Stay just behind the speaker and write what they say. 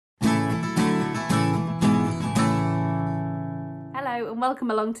Hello and welcome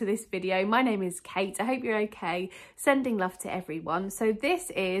along to this video. My name is Kate. I hope you're okay. Sending love to everyone. So this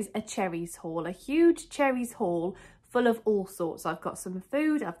is a Cherryz haul, a huge Cherryz haul full of all sorts. I've got some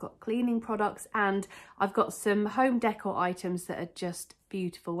food, I've got cleaning products, and I've got some home decor items that are just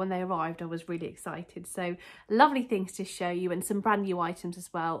beautiful. When they arrived, I was really excited. So lovely things to show you, and some brand new items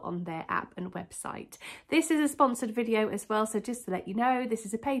as well on their app and website. This is a sponsored video as well, so just to let you know, this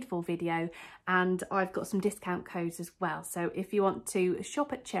is a paid for video, and I've got some discount codes as well. So if you want to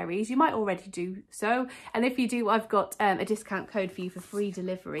shop at Cherryz, you might already do so, and if you do, I've got a discount code for you for free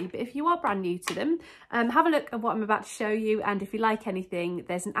delivery. But if you are brand new to them, have a look at what I'm about to show you, and if you like anything,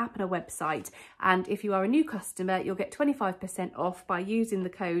 there's an app and a website, and if you are a new customer, you'll get 25% off by using the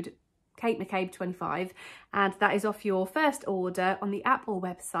code McCabe 25, and that is off your first order on the app or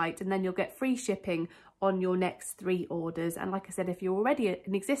website, and then you'll get free shipping on your next 3 orders. And like I said, if you're already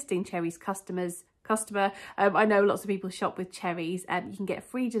an existing Cherryz customer, I know lots of people shop with Cherryz, and you can get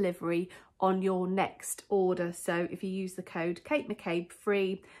free delivery on your next order. So if you use the code McCabe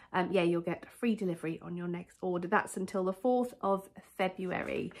free, yeah, you'll get free delivery on your next order. That's until the 4th of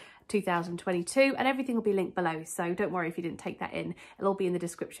February 2022, and everything will be linked below, so don't worry if you didn't take that in. It'll all be in the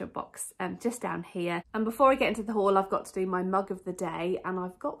description box just down here. And before I get into the haul, I've got to do my mug of the day, and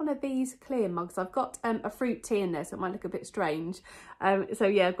I've got one of these clear mugs. I've got a fruit tea in there, so it might look a bit strange. So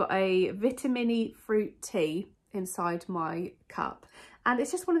yeah, I've got a vitamin-y fruit tea inside my cup, and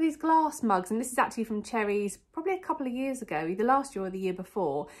it's just one of these glass mugs, and this is actually from Cherryz probably a couple of years ago, either last year or the year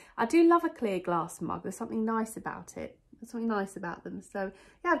before. I do love a clear glass mug. There's something nice about it. There's something nice about them. So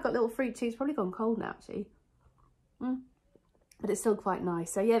yeah, I've got little fruit tea. It's probably gone cold now actually, but it's still quite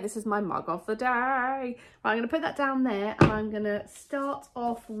nice. So yeah, this is my mug of the day. Right, I'm going to put that down there, and I'm going to start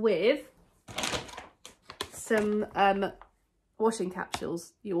off with some washing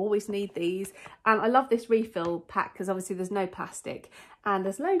capsules. You always need these, and I love this refill pack because obviously there's no plastic, and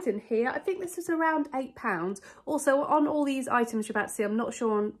there's loads in here. I think this is around £8. Also, on all these items you're about to see, I'm not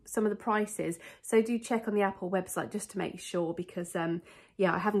sure on some of the prices, so do check on the Apple website just to make sure, because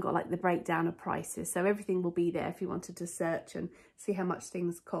yeah, I haven't got like the breakdown of prices, so everything will be there if you wanted to search and see how much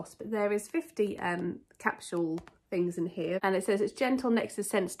things cost. But there is 50 capsule things in here, and it says it's gentle next to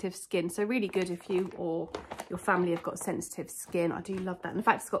sensitive skin, so really good if you or your family have got sensitive skin. I do love that, and in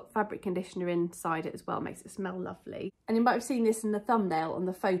fact it's got fabric conditioner inside it as well, makes it smell lovely. And you might have seen this in the thumbnail on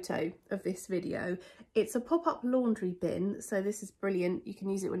the photo of this video. It's a pop-up laundry bin, so this is brilliant. You can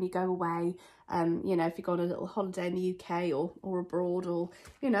use it when you go away, you know, if you go on a little holiday in the UK or abroad, or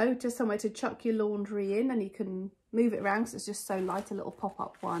you know, just somewhere to chuck your laundry in, and you can move it around because it's just so light, a little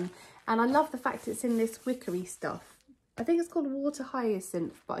pop-up one. And I love the fact it's in this wickery stuff. I think it's called water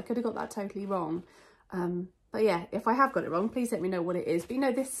hyacinth, but I could have got that totally wrong. But yeah, if I have got it wrong, please let me know what it is. But you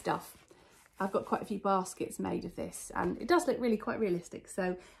know, this stuff, I've got quite a few baskets made of this, and it does look really quite realistic.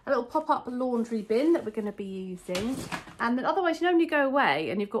 So a little pop-up laundry bin that we're going to be using. And then otherwise, you know, when you go away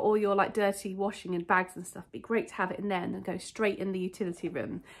and you've got all your like dirty washing and bags and stuff, it'd be great to have it in there and then go straight in the utility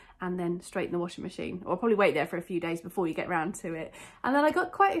room and then straight in the washing machine, or probably wait there for a few days before you get round to it. And then I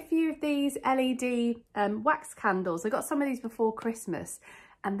got quite a few of these LED wax candles. I got some of these before Christmas,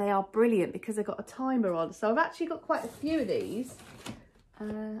 and they are brilliant because they've got a timer on. So I've actually got quite a few of these.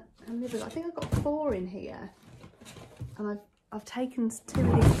 I think I've got 4 in here, and I've taken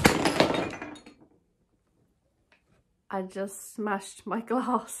 2 of these. I just smashed my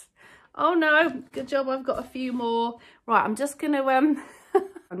glass. Oh no, good job, I've got a few more. Right, I'm just gonna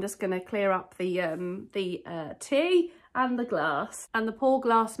I'm just gonna clear up the tea and the glass. And the poor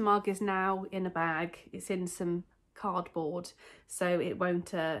glass mug is now in a bag. It's in some cardboard, so it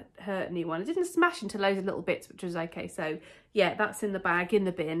won't hurt anyone. It didn't smash into loads of little bits, which was okay. So yeah, that's in the bag, in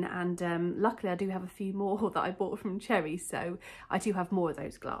the bin, and luckily I do have a few more that I bought from Cherryz, so I do have more of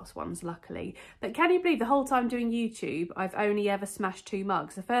those glass ones, luckily. But can you believe the whole time doing YouTube, I've only ever smashed 2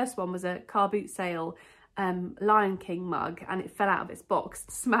 mugs. The first one was a car boot sale Lion King mug, and it fell out of its box,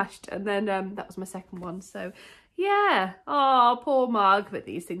 smashed, and then that was my second one. So yeah, oh, poor mug, but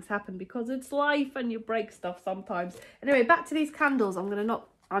these things happen because it's life and you break stuff sometimes. Anyway, back to these candles. I'm not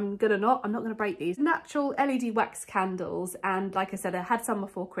gonna break these. Natural LED wax candles, and like I said, I had some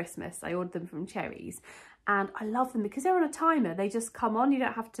before Christmas. I ordered them from Cherryz, and I love them because they're on a timer. They just come on, you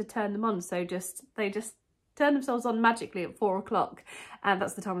don't have to turn them on, so they just turn themselves on magically at 4 o'clock, and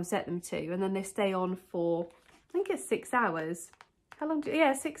that's the time I've set them to, and then they stay on for, I think it's 6 hours. How long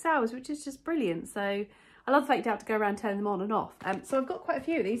yeah, 6 hours, which is just brilliant. So I love the fact you don't have to go around turning them on and off. So I've got quite a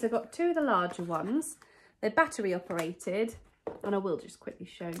few of these. I've got 2 of the larger ones. They're battery operated, and I will just quickly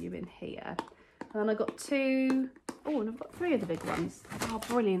show you in here. And I got two, oh, and I've got three of the big ones. Oh,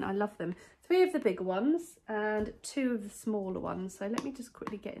 brilliant, I love them. Three of the bigger ones and two of the smaller ones. So let me just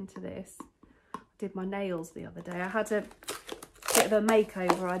quickly get into this. I did my nails the other day. I had a bit of a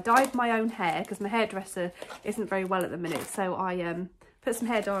makeover. I dyed my own hair because my hairdresser isn't very well at the minute. So I put some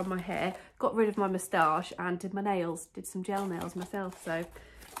hair dye on my hair, got rid of my moustache and did my nails, did some gel nails myself. So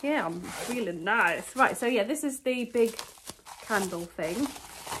yeah, I'm feeling nice. Right, so yeah, this is the big candle thing.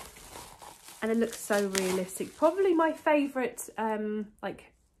 And it looks so realistic. Probably my favourite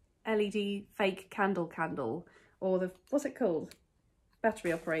like LED fake candle, or the, what's it called?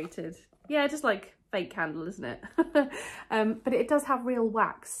 Battery operated. Yeah, just like fake candle, isn't it? But it does have real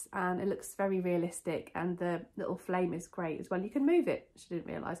wax and it looks very realistic, and the little flame is great as well. You can move it, which I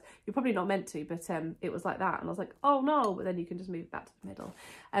didn't realise. You're probably not meant to, but it was like that, and I was like, oh no, but then you can just move it back to the middle.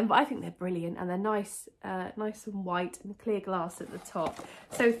 But I think they're brilliant, and they're nice and white and clear glass at the top.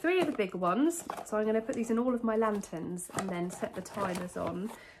 So three of the bigger ones. So I'm going to put these in all of my lanterns and then set the timers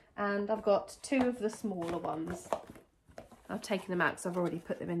on. And I've got two of the smaller ones. I've taken them out because I've already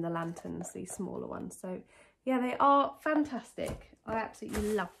put them in the lanterns, these smaller ones. So yeah, they are fantastic. I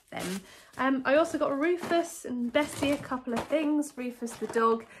absolutely love them. I also got Rufus and Bessie a couple of things. Rufus the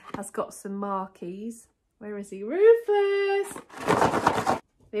dog has got some marquees. Where is he? Rufus!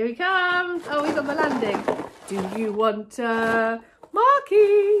 Here he comes. Oh, he's on the landing. Do you want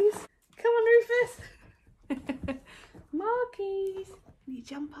marquees? Come on, Rufus. Marquees. Can you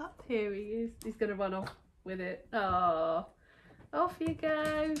jump up? Here he is. He's going to run off with it. Oh, off you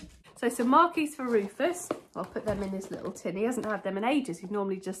go. So some marquees for Rufus. I'll put them in his little tin. He hasn't had them in ages. He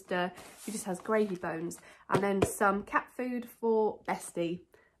normally just has gravy bones. And then some cat food for Bestie.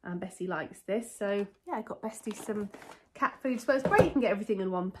 And Bessie likes this. So yeah, I got Bestie some cat food. So it's great, you can get everything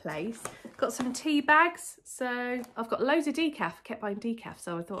in one place. Got some tea bags. So I've got loads of decaf. I kept buying decaf,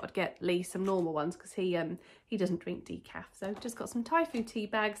 so I thought I'd get Lee some normal ones because he doesn't drink decaf. So just got some Thai food tea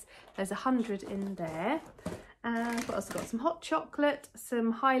bags. There's 100 in there. And what else? I've got some hot chocolate,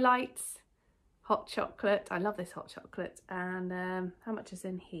 some highlights, hot chocolate. I love this hot chocolate. And how much is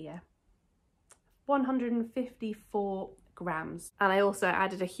in here? 154 grams. And I also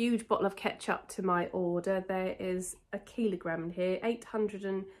added a huge bottle of ketchup to my order. There is a kilogram in here,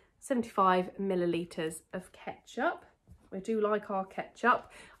 875 millilitres of ketchup. I do like our ketchup.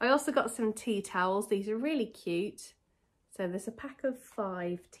 I also got some tea towels. These are really cute. So there's a pack of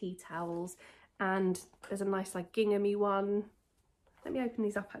 5 tea towels, and there's a nice like ginghamy one. Let me open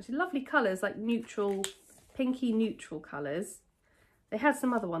these up actually. Lovely colours, like neutral, pinky neutral colours. They had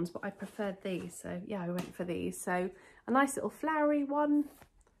some other ones, but I preferred these. So yeah, I went for these. So a nice little flowery one,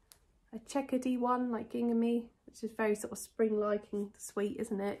 a checkered-y one like ginghamy, which is very sort of spring-like and sweet,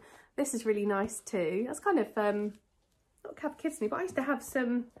 isn't it? This is really nice too. That's kind of, not Cab Kids Me, but I used to have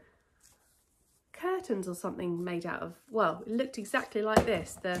some curtains or something made out of, well, it looked exactly like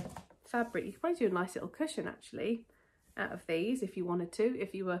this, the fabric. You could probably do a nice little cushion actually out of these if you wanted to,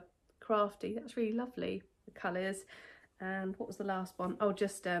 if you were crafty. That's really lovely, the colours. And what was the last one? Oh,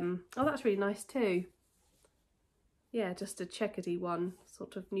 just, oh, that's really nice too. Yeah, just a checkered-y one,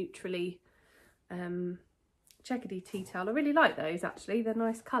 sort of neutrally checkered-y tea towel. I really like those actually, they're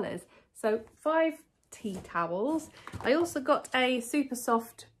nice colours. So 5 tea towels. I also got a super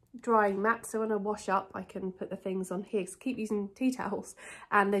soft drying mat, so when I wash up I can put the things on here, because I keep using tea towels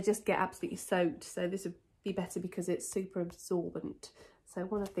and they just get absolutely soaked. So this would be better because it's super absorbent. So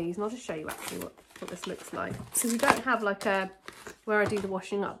one of these, and I'll just show you actually what this looks like. Because we don't have like a, where I do the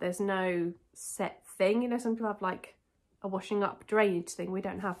washing up, there's no set thing. You know, some people have like a washing up drainage thing. We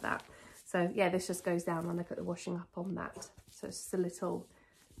don't have that. So yeah, this just goes down when I put the washing up on that. So it's just a little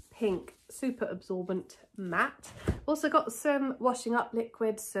pink super absorbent mat. Also got some washing up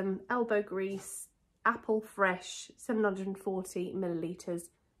liquid, some elbow grease, Apple Fresh 740 millilitres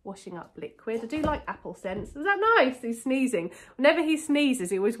washing up liquid. I do like apple scents. Is that nice? He's sneezing. Whenever he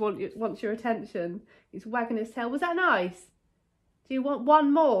sneezes, he always wants your attention. He's wagging his tail. Was that nice? Do you want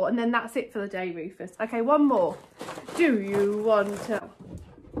one more? And then that's it for the day, Rufus. Okay, one more. Do you want to...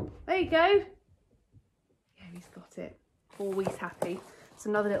 There you go. Yeah, he's got it. Always happy. It's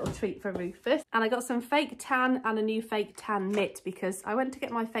another little treat for Rufus. And I got some fake tan and a new fake tan mitt, because I went to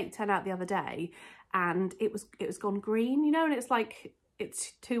get my fake tan out the other day and it was gone green, you know, and it's like,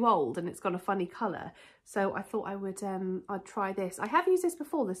 it's too old and it's got a funny colour. So I thought I would I'd try this. I have used this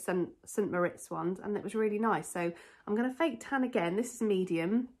before, the St. Moritz ones, and it was really nice. So I'm going to fake tan again. This is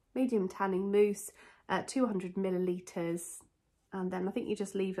medium tanning mousse, 200 millilitres, and then I think you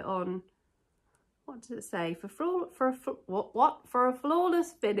just leave it on. What does it say? For a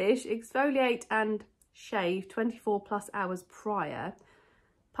flawless finish, exfoliate and shave 24+ hours prior.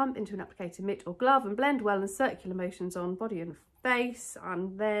 Pump into an applicator mitt or glove and blend well in circular motions on body and face,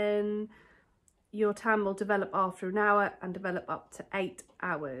 and then your tan will develop after an hour and develop up to 8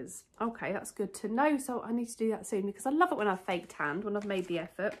 hours. Okay, that's good to know. So I need to do that soon because I love it when I've fake tanned, when I've made the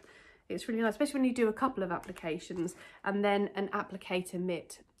effort. It's really nice, especially when you do a couple of applications and then an applicator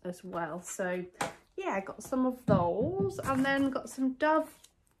mitt as well. So yeah, I got some of those, and then got some Dove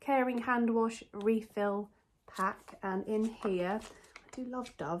Caring Hand Wash Refill Pack. And in here, I do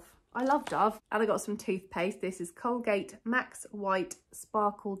love Dove. I love Dove. And I got some toothpaste. This is Colgate Max White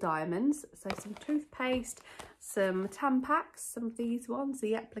Sparkle Diamonds. So some toothpaste, some Tampax, some of these ones,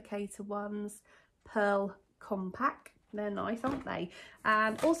 the applicator ones, Pearl Compact. They're nice, aren't they?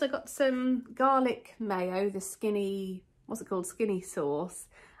 And also got some garlic mayo, the skinny, what's it called? Skinny sauce.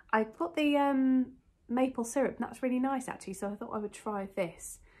 I put the maple syrup, and that's really nice actually. So I thought I would try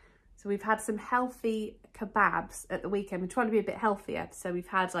this. So we've had some healthy kebabs at the weekend. We're trying to be a bit healthier. So we've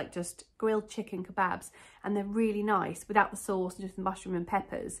had like just grilled chicken kebabs, and they're really nice without the sauce, just the mushroom and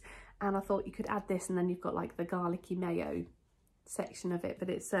peppers. And I thought you could add this, and then you've got like the garlicky mayo section of it, but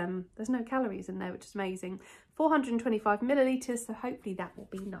it's there's no calories in there, which is amazing. 425 millilitres, so hopefully that will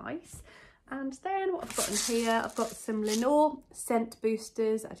be nice. And then what I've got in here, I've got some Lenore scent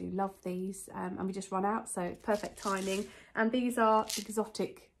boosters. I do love these, and we just run out, so perfect timing. And these are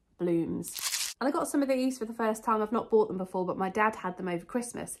exotic blooms, and I got some of these for the first time. I've not bought them before, but my dad had them over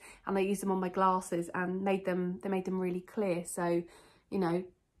Christmas, and I used them on my glasses and they made them really clear, so you know,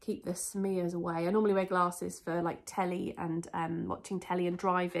 keep the smears away. I normally wear glasses for like telly and watching telly and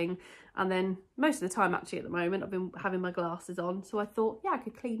driving, and then most of the time actually at the moment I've been having my glasses on, so I thought yeah, I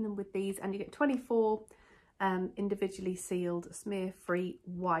could clean them with these. And you get 24 individually sealed smear free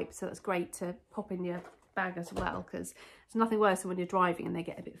wipes, so that's great to pop in your bag as well, because it's nothing worse than when you're driving and they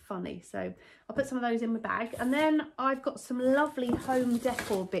get a bit funny. So I'll put some of those in my bag. And then I've got some lovely home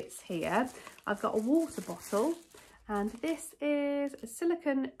decor bits here. I've got a water bottle, and this is a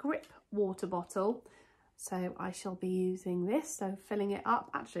silicone grip water bottle, so I shall be using this, so filling it up.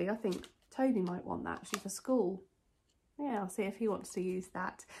 Actually, I think Toby might want that actually for school. Yeah, I'll see if he wants to use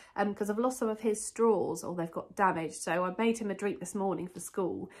that, because I've lost some of his straws, or they've got damaged. So I made him a drink this morning for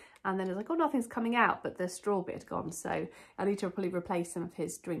school, and then it was like, oh, nothing's coming out, but the straw bit had gone, so I need to probably replace some of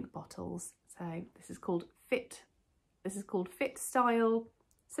his drink bottles. So this is called Fit Style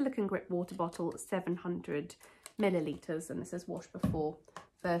silicone grip water bottle, 700 millilitres, and it says wash before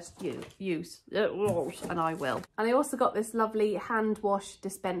first use, and I will. And I also got this lovely hand wash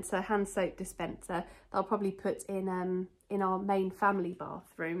dispenser, hand soap dispenser, that I'll probably put in our main family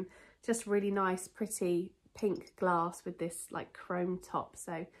bathroom. Just really nice, pretty pink glass with this like chrome top,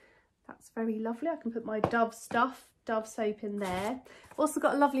 so that's very lovely. I can put my Dove stuff, Dove soap in there. Also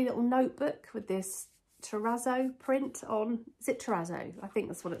got a lovely little notebook with this terrazzo print on. Is it terrazzo? I think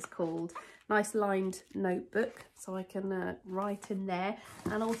that's what it's called. Nice lined notebook, so I can write in there.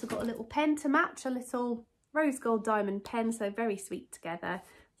 And I also got a little pen to match, a little rose gold diamond pen, so very sweet together.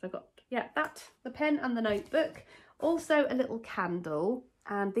 So I've got, yeah, that, the pen and the notebook. Also a little candle,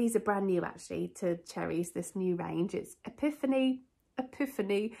 and these are brand new actually to Cherryz, this new range. It's Epiphany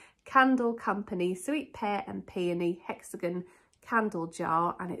Candle Company Sweet Pear and Peony Hexagon Candle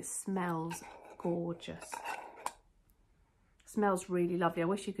Jar, and it smells gorgeous. Smells really lovely. I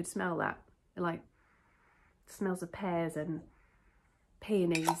wish you could smell that. Like, smells of pears and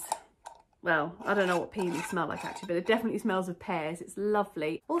peonies. Well, I don't know what peonies smell like actually, but it definitely smells of pears. It's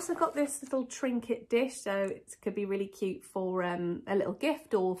lovely. Also got this little trinket dish, so it could be really cute for a little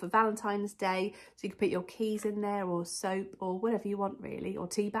gift, or for Valentine's Day. So you could put your keys in there, or soap, or whatever you want really, or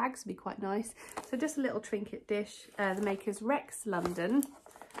tea bags would be quite nice. So just a little trinket dish. The maker's Rex London,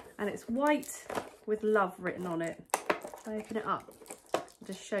 and it's white with love written on it. So open it up.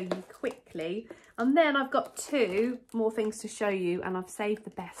 Just show you quickly, and then I've got two more things to show you, and I've saved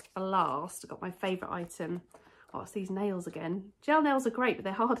the best for last. I've got my favourite item. Oh, it's these nails again. Gel nails are great, but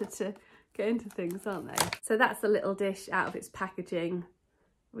they're harder to get into things, aren't they? So that's the little dish out of its packaging.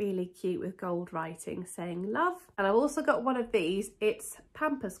 Really cute with gold writing saying love. And I've also got one of these. It's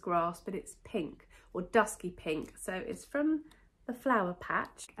pampas grass, but it's pink, or dusky pink. So it's from the Flower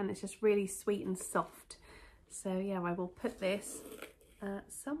Patch, and it's just really sweet and soft. So yeah, I will put this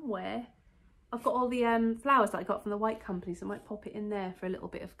somewhere. I've got all the flowers that I got from the White Company, so I might pop it in there for a little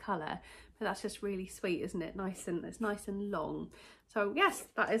bit of colour. But that's just really sweet, isn't it? It's nice and long. So yes,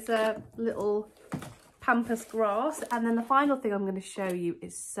 that is a little pampas grass. And then the final thing I'm going to show you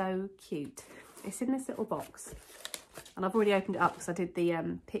is so cute. It's in this little box, and I've already opened it up because I did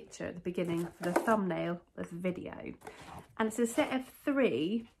the picture at the beginning for the thumbnail of the video. And it's a set of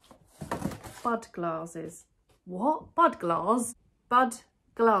 3 bud glasses. What? Bud glass? Bud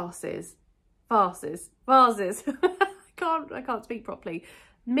vases. I can't speak properly.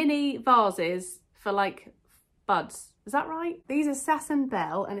 Mini vases for like buds. Is that right? These are Sass &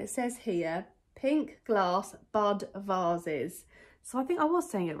 Belle, and it says here, pink glass bud vases. So I think I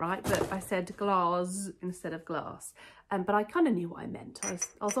was saying it right, but I said glass instead of glass. But I kind of knew what I meant.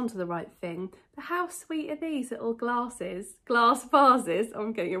 I was onto the right thing. But how sweet are these little glass vases? Oh,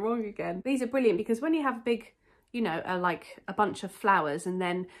 I'm getting it wrong again. These are brilliant because when you have a big, you know, like a bunch of flowers and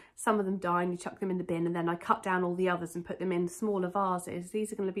then some of them die and you chuck them in the bin, and then I cut down all the others and put them in smaller vases.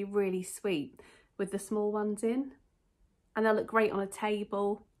 These are going to be really sweet with the small ones in. And they'll look great on a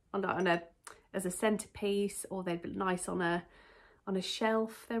table, as a centerpiece, or they'd be nice on a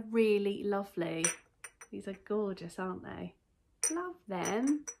shelf. They're really lovely. These are gorgeous, aren't they? Love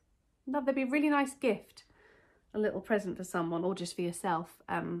them. They'd be a really nice gift, a little present for someone or just for yourself.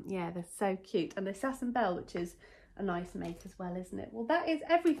 Yeah, they're so cute. And they're Sass & Belle, which is a nice make as well, isn't it? Well, that is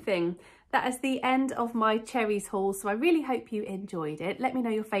everything. That is the end of my Cherryz haul. So I really hope you enjoyed it. Let me know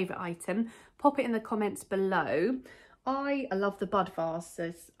your favourite item. Pop it in the comments below. I love the bud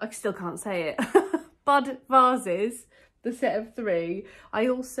vases. I still can't say it. Bud vases, the set of 3. I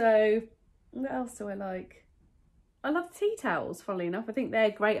also, what else do I like? I love tea towels, funnily enough. I think they're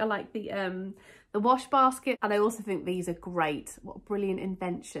great. I like the wash basket, and I also think these are great. What a brilliant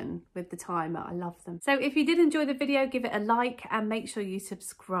invention with the timer. I love them. So if you did enjoy the video, give it a like and make sure you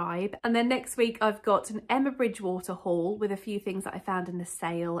subscribe. And then next week I've got an Emma Bridgewater haul with a few things that I found in the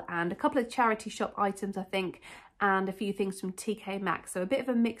sale and a couple of charity shop items, I think, and a few things from TK Maxx. So a bit of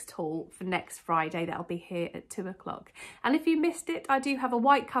a mixed haul for next Friday. That'll be here at 2 o'clock. And if you missed it, I do have a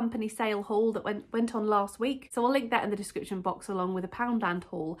White Company sale haul that went on last week. So I'll link that in the description box along with a Poundland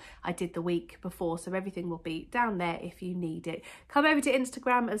haul I did the week before. So everything will be down there if you need it. Come over to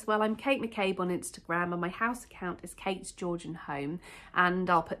Instagram as well. I'm Kate McCabe on Instagram, and my house account is Kate's Georgian Home, and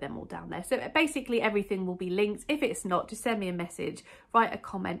I'll put them all down there. So basically everything will be linked. If it's not, just send me a message, write a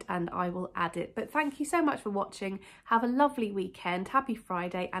comment, and I will add it. But thank you so much for watching. Have a lovely weekend. Happy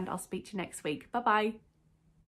Friday, and I'll speak to you next week. Bye bye.